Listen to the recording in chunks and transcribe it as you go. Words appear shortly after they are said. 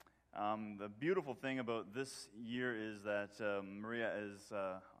The beautiful thing about this year is that Maria is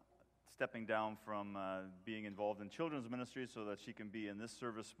stepping down from being involved in children's ministry so that she can be in this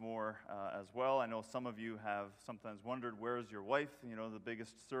service more as well. I know some of you have sometimes wondered, where's your wife? You know, the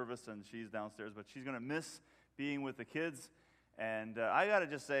biggest service, and she's downstairs, but she's going to miss being with the kids. And I got to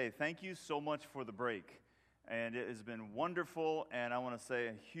just say, thank you so much for the break. And it has been wonderful, and I want to say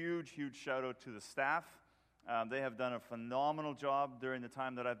a huge, huge shout out to the staff. They have done a phenomenal job during the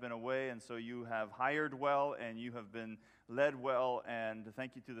time that I've been away, and so you have hired well, and you have been led well, and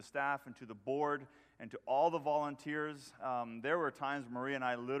thank you to the staff and to the board and to all the volunteers. There were times Maria and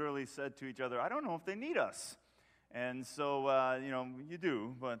I literally said to each other, I don't know if they need us. And so, you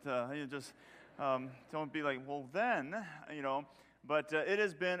do, but you just don't be like, well then, But it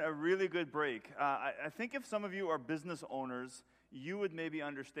has been a really good break. I think if some of you are business owners, you would maybe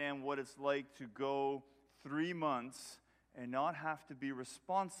understand what it's like to go 3 months and not have to be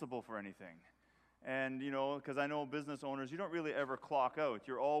responsible for anything. And, because I know business owners, you don't really ever clock out.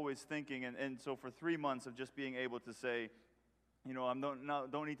 You're always thinking, and so for 3 months of just being able to say, I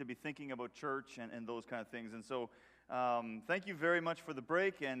don't need to be thinking about church and those kind of things. And so thank you very much for the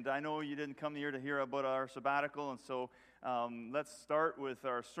break, and I know you didn't come here to hear about our sabbatical, and so let's start with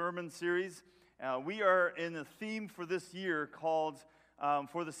our sermon series. We are in a theme for this year called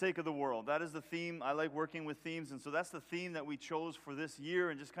For the Sake of the World. That is the theme. I like working with themes, and so that's the theme that we chose for this year,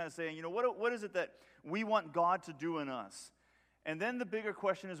 and just kind of saying, what is it that we want God to do in us? And then the bigger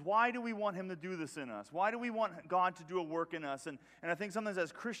question is, why do we want Him to do this in us? Why do we want God to do a work in us? And I think sometimes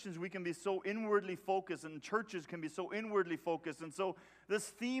as Christians we can be so inwardly focused, and churches can be so inwardly focused. And so this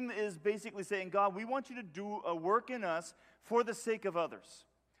theme is basically saying, God, we want you to do a work in us for the sake of others.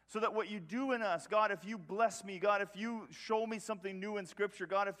 So that what you do in us, God, if you bless me, God, if you show me something new in Scripture,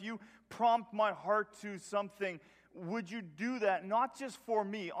 God, if you prompt my heart to something, would you do that not just for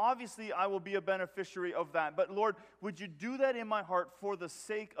me? Obviously, I will be a beneficiary of that. But Lord, would you do that in my heart for the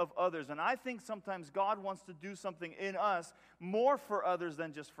sake of others? And I think sometimes God wants to do something in us more for others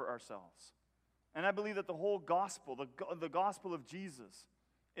than just for ourselves. And I believe that the whole gospel, the gospel of Jesus,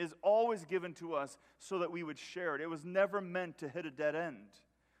 is always given to us so that we would share it. It was never meant to hit a dead end.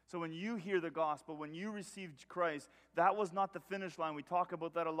 So when you hear the gospel, when you received Christ, that was not the finish line. We talk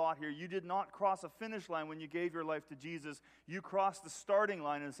about that a lot here. You did not cross a finish line when you gave your life to Jesus. You crossed the starting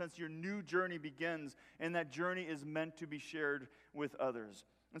line. In a sense, your new journey begins, and that journey is meant to be shared with others.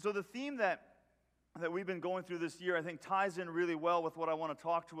 And so the theme that we've been going through this year, I think, ties in really well with what I want to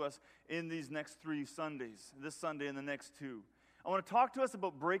talk to us in these next 3 Sundays, this Sunday and the next 2. I want to talk to us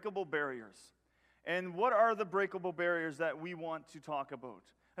about breakable barriers. And what are the breakable barriers that we want to talk about?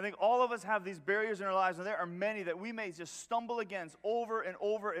 I think all of us have these barriers in our lives, and there are many that we may just stumble against over and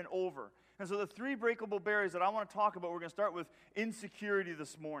over and over. And so the 3 breakable barriers that I want to talk about, we're going to start with insecurity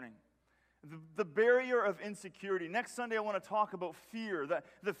this morning. The barrier of insecurity. Next Sunday, I want to talk about fear.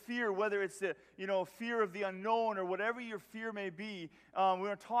 The fear, whether it's the fear of the unknown or whatever your fear may be. We're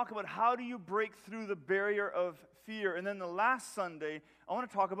going to talk about how do you break through the barrier of fear. And then the last Sunday, I want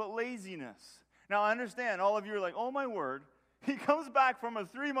to talk about laziness. Now, I understand all of you are like, oh my word. He comes back from a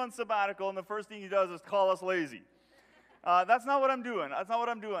 3-month sabbatical, and the first thing he does is call us lazy. That's not what I'm doing. That's not what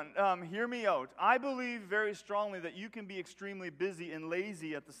I'm doing. Hear me out. I believe very strongly that you can be extremely busy and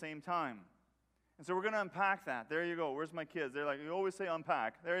lazy at the same time. And so we're going to unpack that. There you go. Where's my kids? They're like, you always say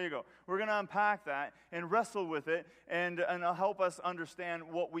unpack. There you go. We're going to unpack that and wrestle with it, and it'll help us understand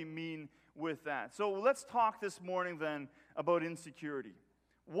what we mean with that. So let's talk this morning then about insecurity.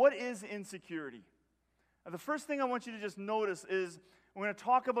 What is insecurity? The first thing I want you to just notice is we're going to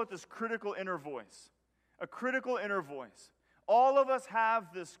talk about this critical inner voice. A critical inner voice. All of us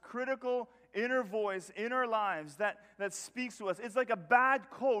have this critical inner voice in our lives that speaks to us. It's like a bad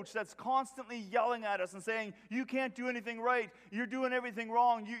coach that's constantly yelling at us and saying, you can't do anything right, you're doing everything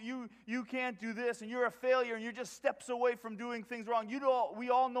wrong, you can't do this, and you're a failure, and you're just steps away from doing things wrong. We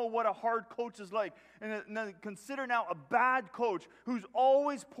all know what a hard coach is like. And consider now a bad coach who's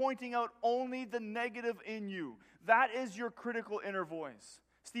always pointing out only the negative in you. That is your critical inner voice.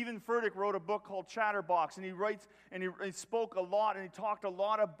 Stephen Furtick wrote a book called Chatterbox, and he spoke a lot, and he talked a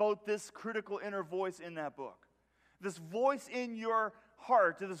lot about this critical inner voice in that book. This voice in your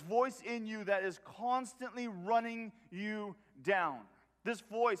heart, this voice in you that is constantly running you down. This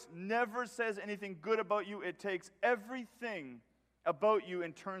voice never says anything good about you. It takes everything about you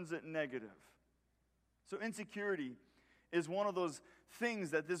and turns it negative. So insecurity is one of those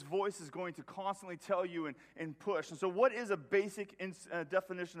things that this voice is going to constantly tell you and push. And so what is a basic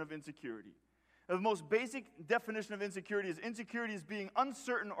definition of insecurity? The most basic definition of insecurity is being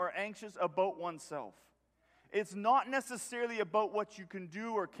uncertain or anxious about oneself. It's not necessarily about what you can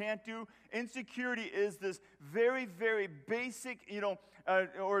do or can't do. Insecurity is this very, very basic,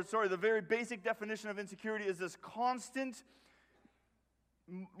 the very basic definition of insecurity is this constant,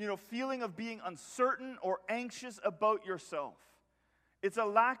 feeling of being uncertain or anxious about yourself. It's a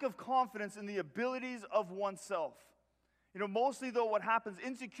lack of confidence in the abilities of oneself. Mostly though what happens,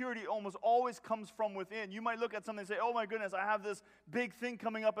 insecurity almost always comes from within. You might look at something and say, oh my goodness, I have this big thing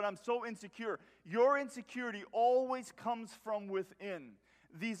coming up and I'm so insecure. Your insecurity always comes from within.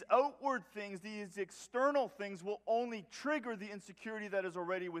 These outward things, these external things will only trigger the insecurity that is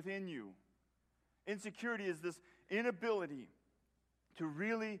already within you. Insecurity is this inability to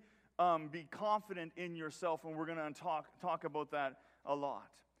really be confident in yourself, and we're going to talk about that a lot.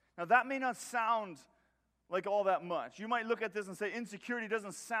 Now that may not sound like all that much. You might look at this and say insecurity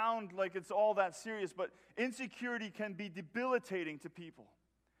doesn't sound like it's all that serious, but insecurity can be debilitating to people.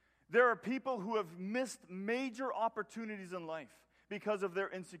 There are people who have missed major opportunities in life because of their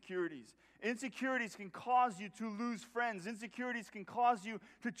insecurities. Insecurities can cause you to lose friends. Insecurities can cause you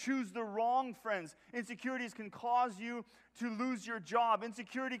to choose the wrong friends. Insecurities can cause you to lose your job.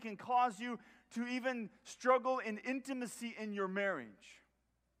 Insecurity can cause you to even struggle in intimacy in your marriage.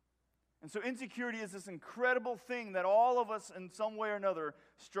 And so insecurity is this incredible thing that all of us in some way or another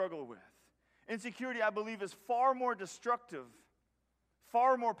struggle with. Insecurity, I believe, is far more destructive,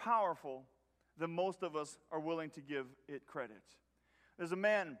 far more powerful than most of us are willing to give it credit. There's a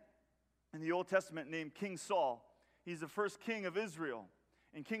man in the Old Testament named King Saul. He's the first king of Israel.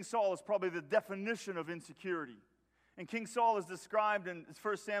 And King Saul is probably the definition of insecurity. And King Saul is described in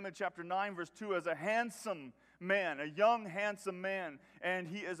 1 Samuel chapter 9, verse 2 as a handsome man, a young, handsome man, and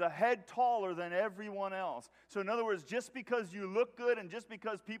he is a head taller than everyone else. So in other words, just because you look good and just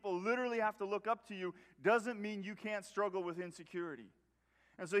because people literally have to look up to you doesn't mean you can't struggle with insecurity.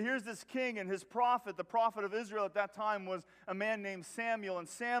 And so here's this king and his prophet. The prophet of Israel at that time was a man named Samuel, and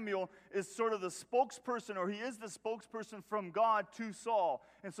Samuel is sort of the spokesperson, or he is the spokesperson from God to Saul.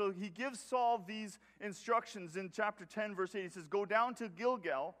 And so he gives Saul these instructions in chapter 10, verse 8. He says, "Go down to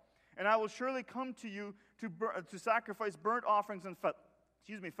Gilgal, and I will surely come to you to sacrifice burnt offerings and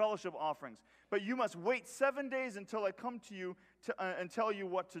fellowship offerings. But you must wait 7 days until I come to you and tell you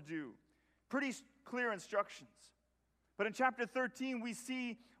what to do." Pretty clear instructions. But in chapter 13, we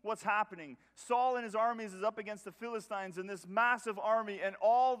see what's happening. Saul and his armies is up against the Philistines in this massive army, and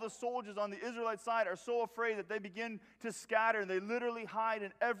all the soldiers on the Israelite side are so afraid that they begin to scatter, and they literally hide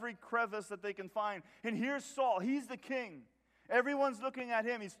in every crevice that they can find. And here's Saul. He's the king. Everyone's looking at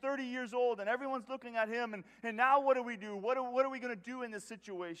him. He's 30 years old, and everyone's looking at him. And now what do we do? What are we going to do in this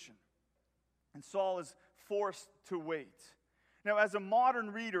situation? And Saul is forced to wait. Now, as a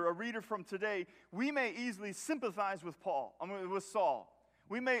modern reader, a reader from today, we may easily sympathize with Saul.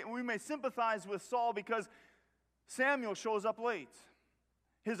 We may sympathize with Saul because Samuel shows up late.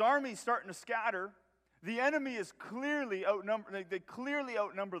 His army's starting to scatter. The enemy is clearly outnumbered. They clearly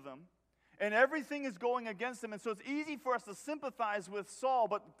outnumber them. And everything is going against him. And so it's easy for us to sympathize with Saul.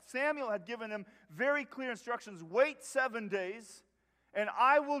 But Samuel had given him very clear instructions. Wait 7 days, and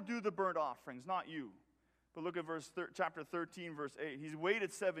I will do the burnt offerings, not you. But look at chapter 13, verse 8. He's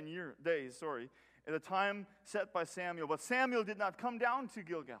waited 7 days, at the time set by Samuel. But Samuel did not come down to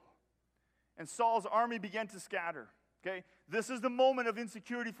Gilgal. And Saul's army began to scatter. Okay? This is the moment of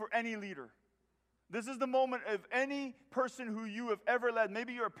insecurity for any leader. This is the moment of any person who you have ever led.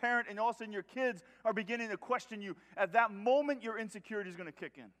 Maybe you're a parent and all of a sudden your kids are beginning to question you. At that moment, your insecurity is going to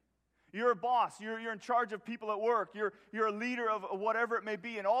kick in. You're a boss. You're in charge of people at work. You're a leader of whatever it may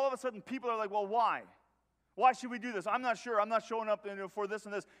be. And all of a sudden, people are like, well, why? Why should we do this? I'm not sure. I'm not showing up for this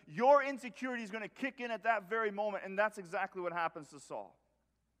and this. Your insecurity is going to kick in at that very moment, and that's exactly what happens to Saul.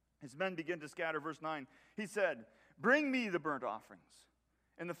 His men begin to scatter. Verse 9, he said, "Bring me the burnt offerings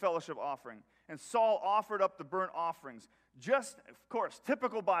and the fellowship offering." And Saul offered up the burnt offerings. Just, of course,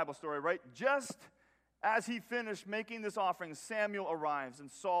 typical Bible story, right? Just as he finished making this offering, Samuel arrives, and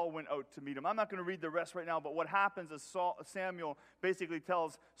Saul went out to meet him. I'm not going to read the rest right now, but what happens is Samuel basically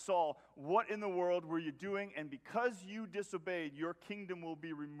tells Saul, "What in the world were you doing? And because you disobeyed, your kingdom will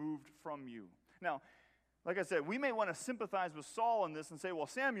be removed from you." Now, like I said, we may want to sympathize with Saul in this and say, well,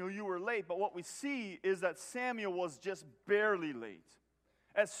 Samuel, you were late. But what we see is that Samuel was just barely late.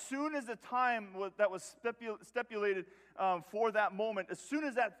 As soon as the time that was stipulated for that moment, as soon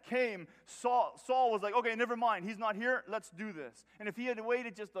as that came, Saul was like, okay, never mind. He's not here. Let's do this. And if he had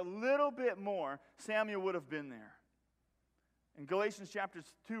waited just a little bit more, Samuel would have been there. In Galatians chapter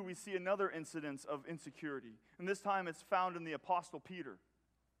 2, we see another incidence of insecurity. And this time it's found in the Apostle Peter.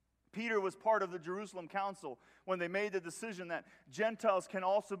 Peter was part of the Jerusalem Council when they made the decision that Gentiles can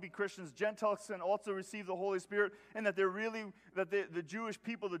also be Christians, Gentiles can also receive the Holy Spirit, and that the Jewish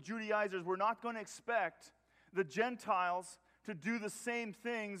people, the Judaizers, were not going to expect the Gentiles to do the same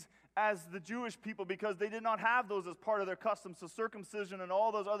things as the Jewish people, because they did not have those as part of their customs. So circumcision and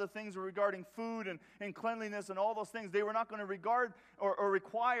all those other things regarding food and cleanliness and all those things, they were not going to regard or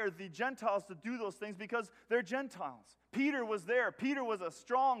require the Gentiles to do those things because they're Gentiles. Peter was there. Peter was a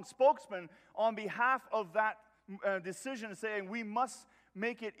strong spokesman on behalf of that decision, saying we must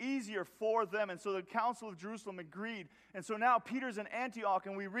make it easier for them. And so the Council of Jerusalem agreed. And so now Peter's in Antioch,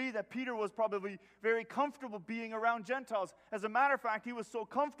 and we read that Peter was probably very comfortable being around Gentiles. As a matter of fact, he was so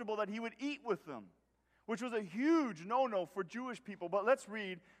comfortable that he would eat with them, which was a huge no-no for Jewish people. But let's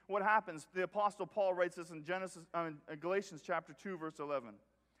read what happens. The Apostle Paul writes this in Galatians chapter 2, verse 11.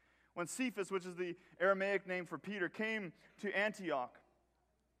 When Cephas, which is the Aramaic name for Peter, came to Antioch,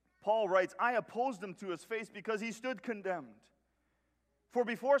 Paul writes, I opposed him to his face because he stood condemned. For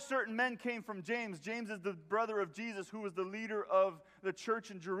before certain men came from James, James is the brother of Jesus, who was the leader of the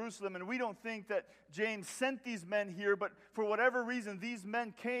church in Jerusalem. And we don't think that James sent these men here, but for whatever reason, these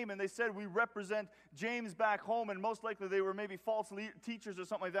men came and they said, we represent James back home. And most likely they were maybe false teachers or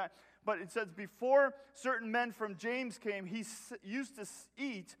something like that. But it says, before certain men from James came, he used to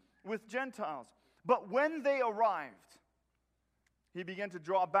eat with Gentiles. But when they arrived, he began to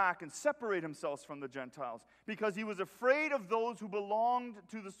draw back and separate himself from the Gentiles because he was afraid of those who belonged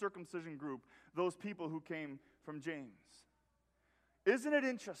to the circumcision group, those people who came from James. Isn't it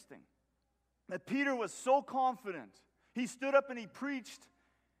interesting that Peter was so confident? He stood up and he preached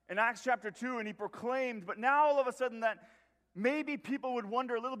in Acts chapter 2 and he proclaimed, but now all of a sudden that maybe people would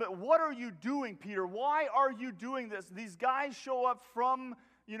wonder a little bit, what are you doing, Peter? Why are you doing this? These guys show up from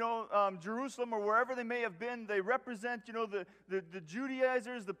Jerusalem or wherever they may have been. They represent, the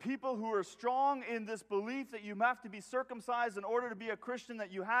Judaizers, the people who are strong in this belief that you have to be circumcised in order to be a Christian, that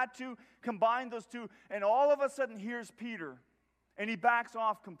you had to combine those two. And all of a sudden, here's Peter, and he backs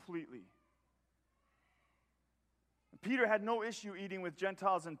off completely. Peter had no issue eating with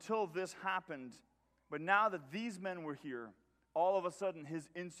Gentiles until this happened. But now that these men were here, all of a sudden his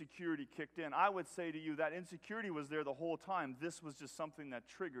insecurity kicked in. I would say to you that insecurity was there the whole time. This was just something that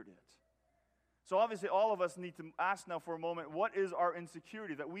triggered it. So obviously all of us need to ask now for a moment, what is our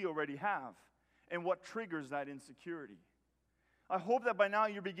insecurity that we already have? And what triggers that insecurity? I hope that by now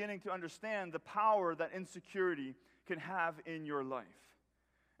you're beginning to understand the power that insecurity can have in your life.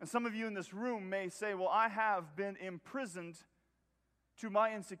 And some of you in this room may say, well, I have been imprisoned to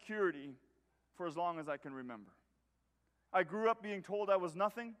my insecurity for as long as I can remember. I grew up being told I was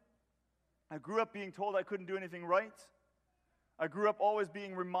nothing. I grew up being told I couldn't do anything right. I grew up always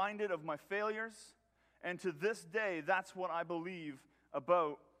being reminded of my failures. And to this day, that's what I believe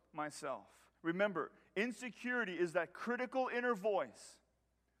about myself. Remember, insecurity is that critical inner voice.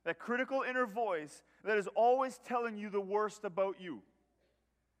 That critical inner voice that is always telling you the worst about you.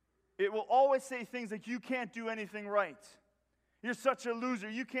 It will always say things like, you can't do anything right. You're such a loser.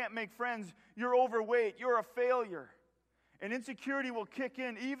 You can't make friends. You're overweight. You're a failure. And insecurity will kick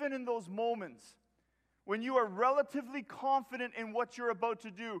in even in those moments when you are relatively confident in what you're about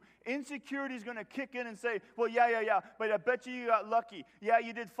to do. Insecurity is going to kick in and say, well, yeah, but I bet you got lucky. Yeah,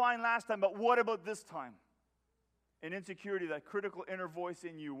 you did fine last time, but what about this time? And insecurity, that critical inner voice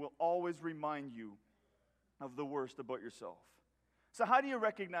in you, will always remind you of the worst about yourself. So how do you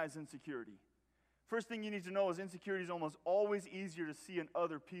recognize insecurity? First thing you need to know is insecurity is almost always easier to see in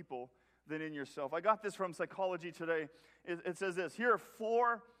other people than in yourself. I got this from Psychology Today. It says this: here are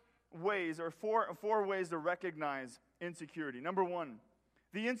four ways to recognize insecurity. Number one,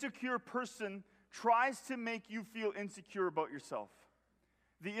 the insecure person tries to make you feel insecure about yourself.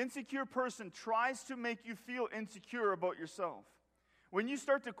 The insecure person tries to make you feel insecure about yourself. When you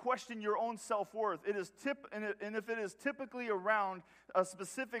start to question your own self-worth, and if it is typically around a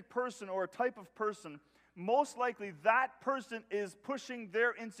specific person or a type of person, most likely that person is pushing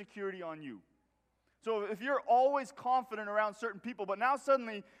their insecurity on you. So if you're always confident around certain people, but now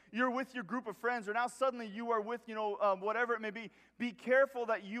suddenly you're with your group of friends, or now suddenly you are with, whatever it may be careful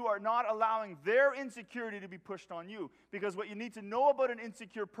that you are not allowing their insecurity to be pushed on you. Because what you need to know about an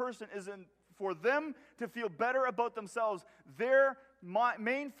insecure person is for them to feel better about themselves, their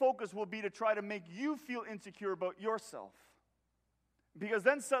main focus will be to try to make you feel insecure about yourself. Because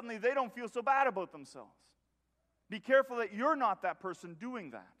then suddenly they don't feel so bad about themselves. Be careful that you're not that person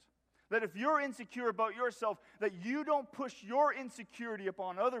doing that. That if you're insecure about yourself, that you don't push your insecurity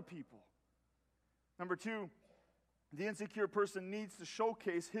upon other people. Number two, the insecure person needs to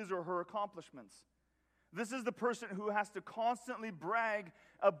showcase his or her accomplishments. This is the person who has to constantly brag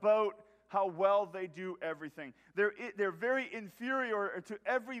about how well they do everything. They're very inferior to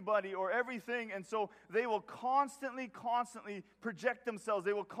everybody or everything, and so they will constantly project themselves.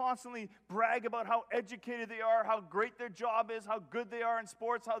 They will constantly brag about how educated they are, how great their job is, how good they are in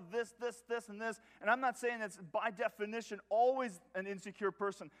sports, how this, and this. And I'm not saying that's by definition always an insecure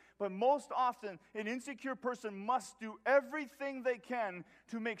person, but most often an insecure person must do everything they can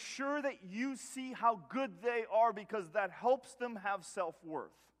to make sure that you see how good they are, because that helps them have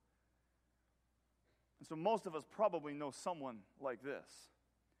self-worth. And so most of us probably know someone like this,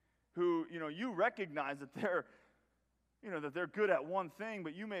 who, you recognize that they're good at one thing,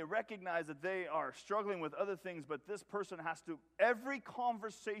 but you may recognize that they are struggling with other things, but this person every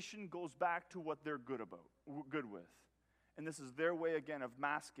conversation goes back to what they're good with. And this is their way, again, of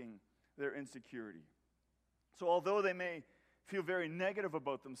masking their insecurity. So although they may feel very negative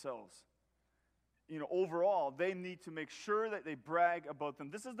about themselves, overall, they need to make sure that they brag about them.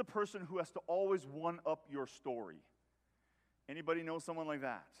 This is the person who has to always one-up your story. Anybody know someone like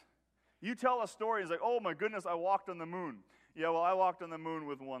that? You tell a story, it's like, oh my goodness, I walked on the moon. Yeah, well, I walked on the moon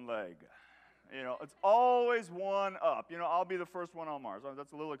with one leg. It's always one up. I'll be the first one on Mars.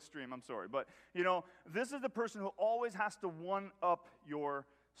 That's a little extreme, I'm sorry. But, this is the person who always has to one-up your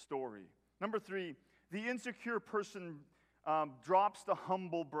story. Number 3, the insecure person drops the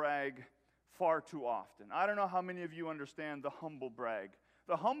humble brag far too often. I don't know how many of you understand the humble brag.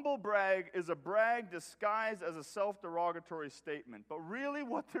 The humble brag is a brag disguised as a self-derogatory statement, but really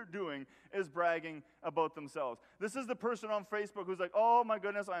what they're doing is bragging about themselves. This is the person on Facebook who's like, oh my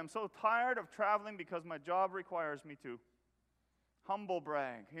goodness, I am so tired of traveling because my job requires me to. Humble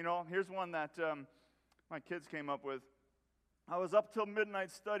brag. Here's one that my kids came up with. I was up till midnight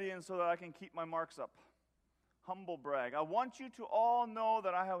studying so that I can keep my marks up. Humble brag. I want you to all know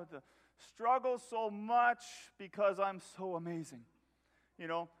that I have to struggle so much because I'm so amazing.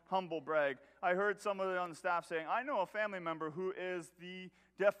 Humble brag. I heard somebody on the staff saying, I know a family member who is the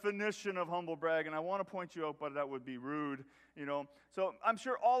definition of humble brag, and I want to point you out, but that would be rude, So I'm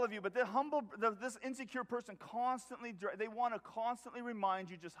sure all of you, but this insecure person they want to constantly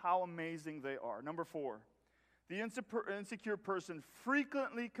remind you just how amazing they are. Number 4, the insecure person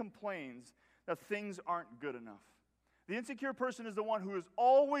frequently complains that things aren't good enough. The insecure person is the one who is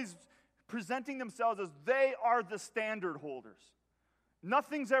always presenting themselves as they are the standard holders.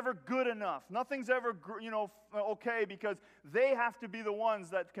 Nothing's ever good enough. Nothing's ever, okay, because they have to be the ones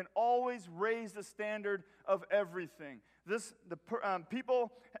that can always raise the standard of everything.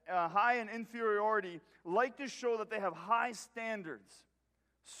 People high in inferiority like to show that they have high standards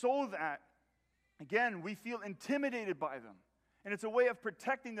so that, again, we feel intimidated by them. And it's a way of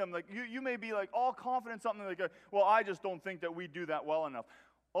protecting them. Like you may be like all confident in something like, well, I just don't think that we do that well enough.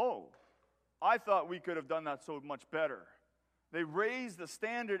 Oh, I thought we could have done that so much better. They raise the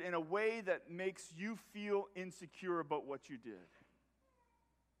standard in a way that makes you feel insecure about what you did.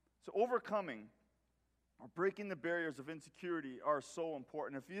 So overcoming or breaking the barriers of insecurity are so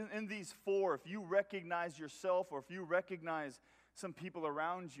important. In these 4, if you recognize yourself or if you recognize some people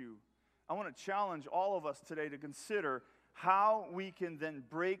around you, I want to challenge all of us today to consider how we can then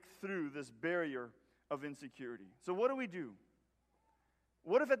break through this barrier of insecurity. So what do?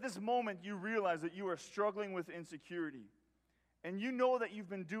 What if at this moment you realize that you are struggling with insecurity and you know that you've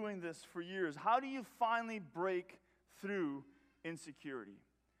been doing this for years? How do you finally break through insecurity?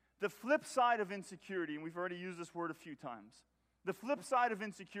 The flip side of insecurity, and we've already used this word a few times, the flip side of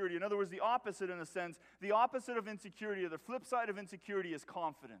insecurity, in other words, the opposite in a sense, the opposite of insecurity or the flip side of insecurity is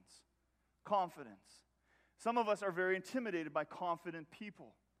confidence. Confidence. Some of us are very intimidated by confident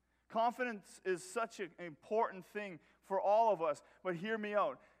people. Confidence is such an important thing for all of us, but hear me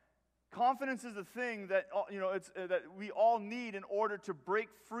out. Confidence is the thing that that we all need in order to break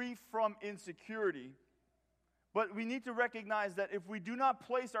free from insecurity. But we need to recognize that if we do not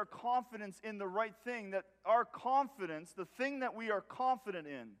place our confidence in the right thing, that our confidence, the thing that we are confident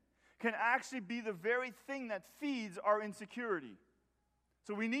in, can actually be the very thing that feeds our insecurity.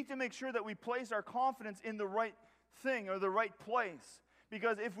 So we need to make sure that we place our confidence in the right thing or the right place.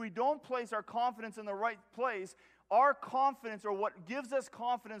 Because if we don't place our confidence in the right place, our confidence or what gives us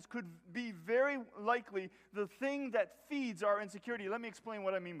confidence could be very likely the thing that feeds our insecurity. Let me explain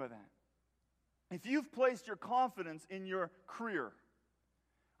what I mean by that. If you've placed your confidence in your career,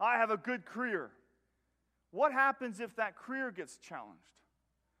 I have a good career. What happens if that career gets challenged?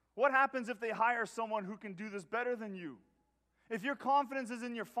 What happens if they hire someone who can do this better than you? If your confidence is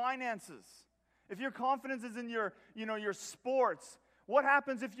in your finances, if your confidence is in your sports, what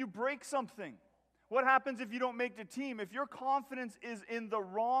happens if you break something? What happens if you don't make the team? If your confidence is in the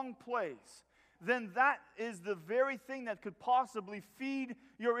wrong place, then that is the very thing that could possibly feed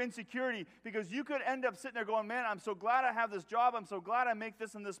your insecurity. Because you could end up sitting there going, man, I'm so glad I have this job. I'm so glad I make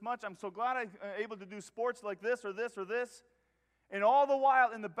this and this much. I'm so glad I'm able to do sports like this or this or this. And all the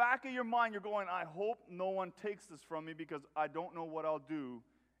while, in the back of your mind, you're going, I hope no one takes this from me because I don't know what I'll do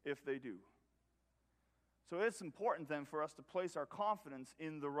if they do. So it's important then for us to place our confidence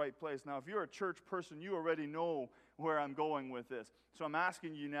in the right place. Now, if you're a church person, you already know where I'm going with this. So I'm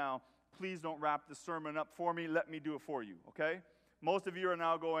asking you now, please don't wrap the sermon up for me. Let me do it for you, okay? Most of you are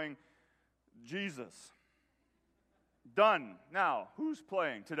now going, Jesus. Done. Now, who's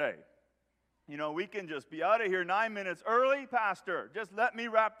playing today? You know, we can just be out of here 9 minutes early, Pastor. Just let me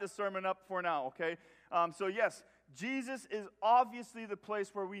wrap this sermon up for now, okay? So yes, Jesus is obviously the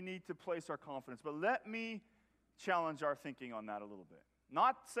place where we need to place our confidence. But let me challenge our thinking on that a little bit.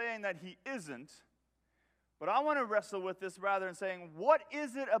 Not saying that he isn't, but I want to wrestle with this rather than saying, what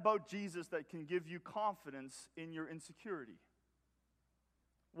is it about Jesus that can give you confidence in your insecurity?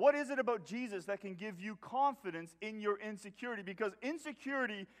 What is it about Jesus that can give you confidence in your insecurity? Because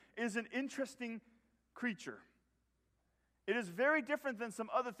insecurity is an interesting creature. It is very different than some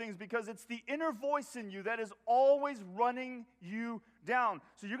other things because it's the inner voice in you that is always running you down.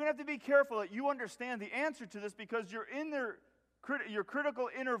 So you're going to have to be careful that you understand the answer to this because your critical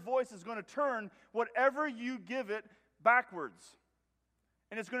inner voice is going to turn whatever you give it backwards.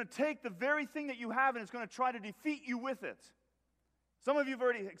 And it's going to take the very thing that you have and it's going to try to defeat you with it. Some of you have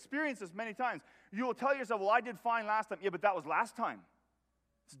already experienced this many times. You will tell yourself, well, I did fine last time. Yeah, but that was last time.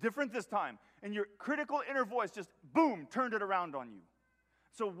 It's different this time. And your critical inner voice just, boom, turned it around on you.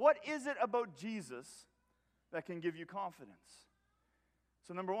 So what is it about Jesus that can give you confidence?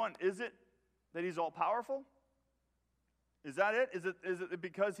 So number one, is it that he's all-powerful? Is that it? Is it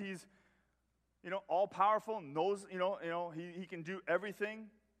because he's, all-powerful, knows, he can do everything?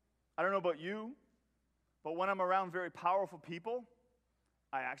 I don't know about you, but when I'm around very powerful people,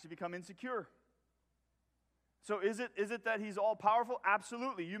 I actually become insecure. So is it that he's all-powerful?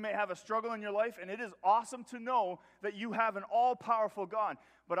 Absolutely. You may have a struggle in your life, and it is awesome to know that you have an all-powerful God.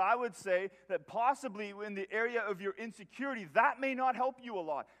 But I would say that possibly in the area of your insecurity, that may not help you a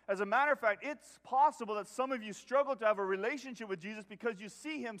lot. As a matter of fact, it's possible that some of you struggle to have a relationship with Jesus because you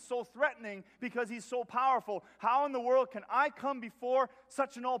see him so threatening because he's so powerful. How in the world can I come before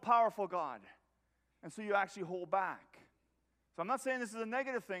such an all-powerful God? And so you actually hold back. So I'm not saying this is a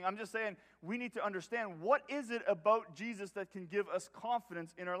negative thing. I'm just saying we need to understand what is it about Jesus that can give us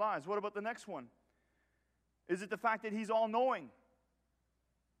confidence in our lives. What about the next one? Is it the fact that he's all-knowing?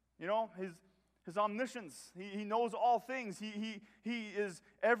 His omniscience. He knows all things. He is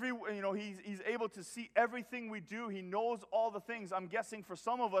he's able to see everything we do. He knows all the things. I'm guessing for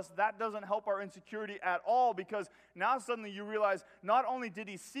some of us that doesn't help our insecurity at all because now suddenly you realize not only did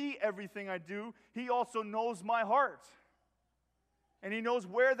he see everything I do, he also knows my heart. And he knows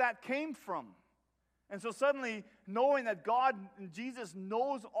where that came from. And so suddenly, knowing that God and Jesus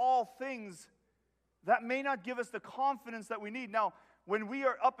knows all things, that may not give us the confidence that we need. Now, when we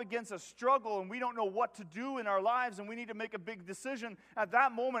are up against a struggle and we don't know what to do in our lives and we need to make a big decision, at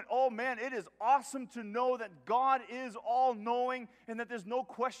that moment, oh man, it is awesome to know that God is all-knowing and that there's no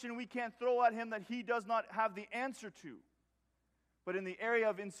question we can't throw at him that he does not have the answer to. But in the area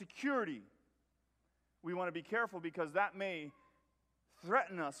of insecurity, we want to be careful because that may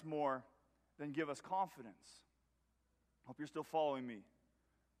threaten us more than give us confidence. Hope you're still following me.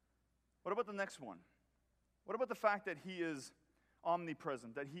 What about the next one? What about the fact that he is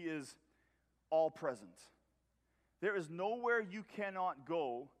omnipresent, that he is all-present? There is nowhere you cannot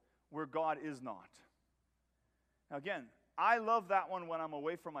go where God is not. Now again, I love that one when I'm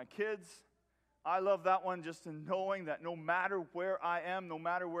away from my kids. I love that one just in knowing that no matter where I am, no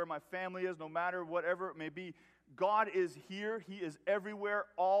matter where my family is, no matter whatever it may be, God is here. He is everywhere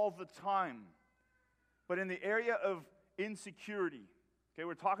all the time. But in the area of insecurity, okay,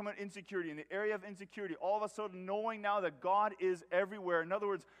 we're talking about insecurity. In the area of insecurity, all of a sudden knowing now that God is everywhere. In other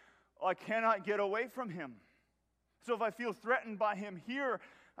words, I cannot get away from him. So if I feel threatened by him here,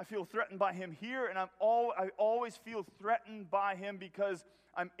 I feel threatened by him here, and I always feel threatened by him because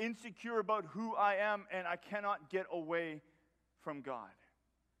I'm insecure about who I am, and I cannot get away from God.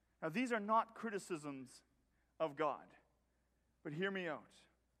 Now, these are not criticisms of God. But hear me out.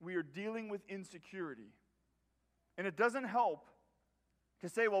 We are dealing with insecurity. And it doesn't help to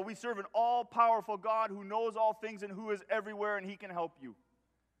say, well, we serve an all-powerful God who knows all things and who is everywhere and he can help you.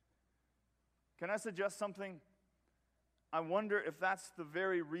 Can I suggest something? I wonder if that's the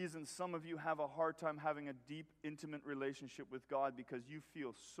very reason some of you have a hard time having a deep, intimate relationship with God because you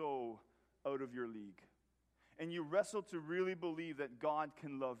feel so out of your league. And you wrestle to really believe that God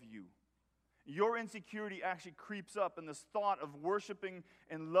can love you. Your insecurity actually creeps up, and this thought of worshiping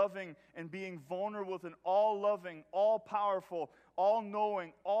and loving and being vulnerable with an all-loving, all-powerful,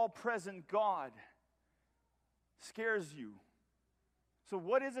 all-knowing, all-present God scares you. So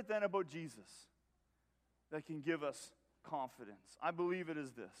what is it then about Jesus that can give us confidence? I believe it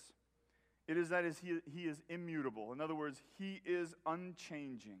is this. It is that he is immutable. In other words, he is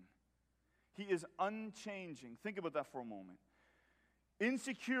unchanging. He is unchanging. Think about that for a moment.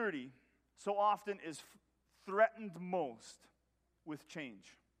 Insecurity so often is threatened most with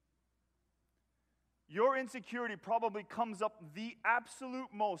change. Your insecurity probably comes up the absolute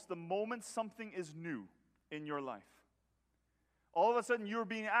most the moment something is new in your life. All of a sudden you're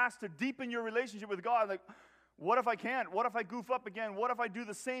being asked to deepen your relationship with God. Like, what if I can't? What if I goof up again? What if I do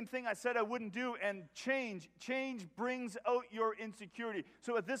the same thing I said I wouldn't do? And change brings out your insecurity.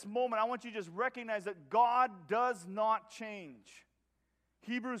 So at this moment, I want you to just recognize that God does not change.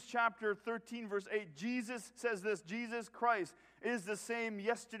 Hebrews chapter 13, verse 8, Jesus says this, Jesus Christ is the same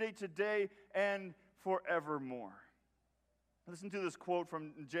yesterday, today, and forevermore. Listen to this quote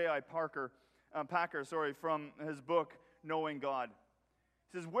from J.I. Packer, from his book, Knowing God.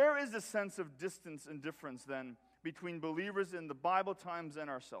 He says, where is the sense of distance and difference, then, between believers in the Bible times and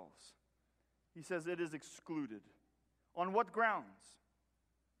ourselves? He says it is excluded. On what grounds?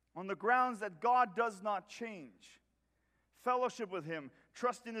 On the grounds that God does not change. Fellowship with Him,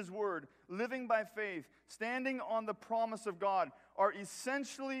 trust in His Word, living by faith, standing on the promise of God are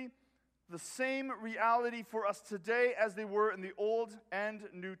essentially the same reality for us today as they were in the Old and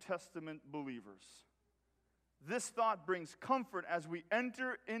New Testament believers. This thought brings comfort as we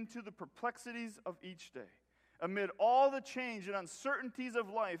enter into the perplexities of each day. Amid all the change and uncertainties of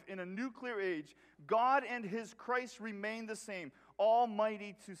life in a nuclear age, God and His Christ remain the same,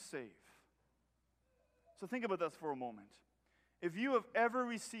 almighty to save. So think about this for a moment. If you have ever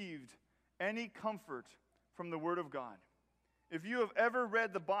received any comfort from the Word of God, if you have ever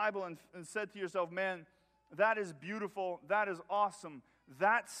read the Bible and said to yourself, man, that is beautiful, that is awesome,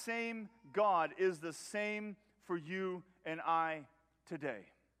 that same God is the same for you and I today.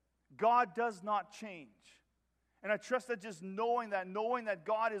 God does not change. And I trust that just knowing that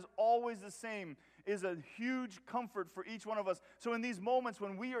God is always the same is a huge comfort for each one of us. So in these moments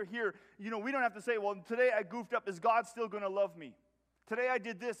when we are here, we don't have to say, well, today I goofed up. Is God still going to love me? Today I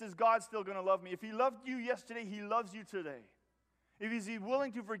did this. Is God still going to love me? If He loved you yesterday, He loves you today. If He's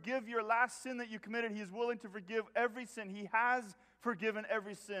willing to forgive your last sin that you committed, He is willing to forgive every sin. He has forgiven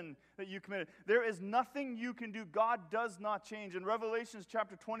every sin that you committed. There is nothing you can do. God does not change. In Revelation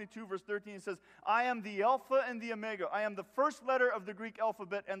chapter 22, verse 13, it says, I am the Alpha and the Omega. I am the first letter of the Greek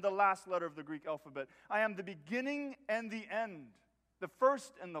alphabet and the last letter of the Greek alphabet. I am the beginning and the end, the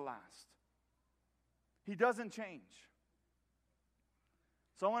first and the last. He doesn't change.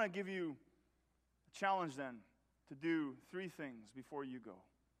 So I want to give you a challenge then to do 3 things before you go.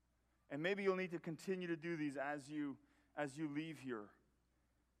 And maybe you'll need to continue to do these as you leave here.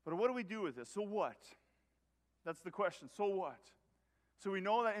 But what do we do with this? So what? That's the question. So what? So we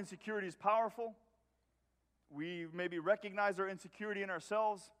know that insecurity is powerful. We maybe recognize our insecurity in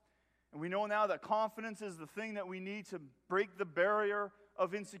ourselves. And we know now that confidence is the thing that we need to break the barrier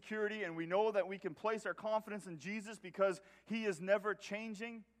of insecurity. And we know that we can place our confidence in Jesus because He is never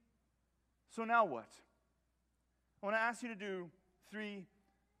changing. So now what? I want to ask you to do 3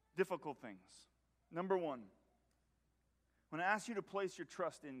 difficult things. Number 1, I want to ask you to place your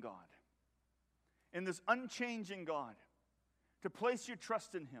trust in God, in this unchanging God, to place your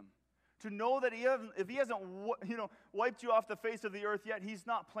trust in Him, to know that if He hasn't wiped you off the face of the earth yet, He's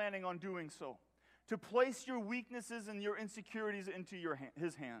not planning on doing so. To place your weaknesses and your insecurities into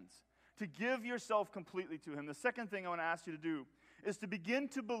His hands, to give yourself completely to Him. The second thing I want to ask you to do is to begin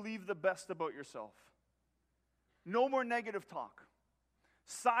to believe the best about yourself. No more negative talk.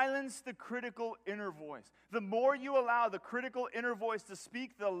 Silence the critical inner voice. The more you allow the critical inner voice to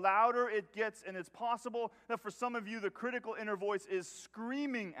speak, the louder it gets, and it's possible that for some of you, the critical inner voice is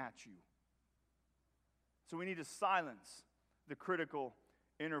screaming at you. So we need to silence the critical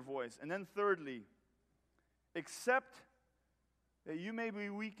inner voice. And then thirdly, accept that you may be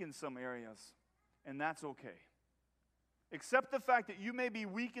weak in some areas, and that's okay. Accept the fact that you may be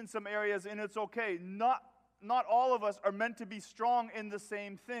weak in some areas, and it's okay. Not all of us are meant to be strong in the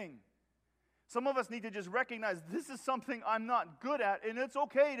same thing. Some of us need to just recognize this is something I'm not good at, and it's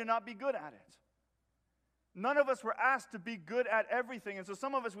okay to not be good at it. None of us were asked to be good at everything, and so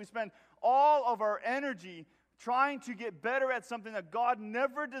some of us, we spend all of our energy trying to get better at something that God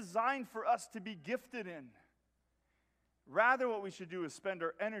never designed for us to be gifted in. Rather, what we should do is spend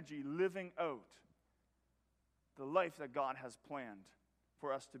our energy living out the life that God has planned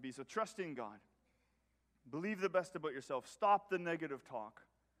for us to be. So trust in God. Believe the best about yourself. Stop the negative talk.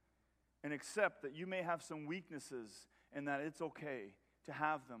 And accept that you may have some weaknesses and that it's okay to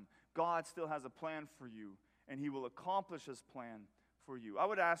have them. God still has a plan for you, and He will accomplish His plan for you. I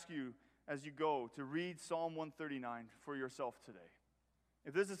would ask you, as you go, to read Psalm 139 for yourself today.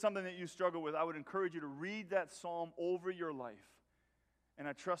 If this is something that you struggle with, I would encourage you to read that psalm over your life. And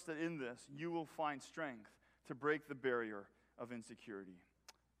I trust that in this, you will find strength to break the barrier of insecurity.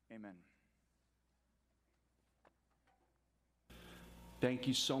 Amen. Thank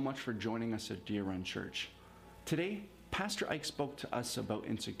you so much for joining us at Deer Run Church. Today, Pastor Ike spoke to us about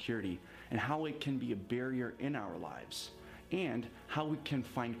insecurity and how it can be a barrier in our lives, and how we can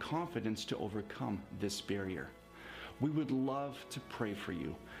find confidence to overcome this barrier. We would love to pray for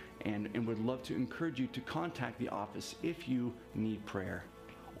you and would love to encourage you to contact the office if you need prayer.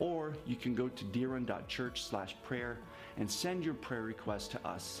 Or you can go to deerrun.church/prayer and send your prayer request to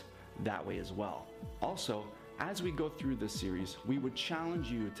us that way as well. Also, as we go through this series, we would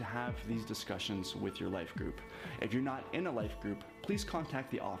challenge you to have these discussions with your life group. If you're not in a life group, please contact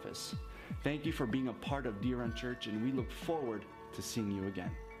the office. Thank you for being a part of Deer Run Church, and we look forward to seeing you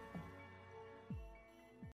again.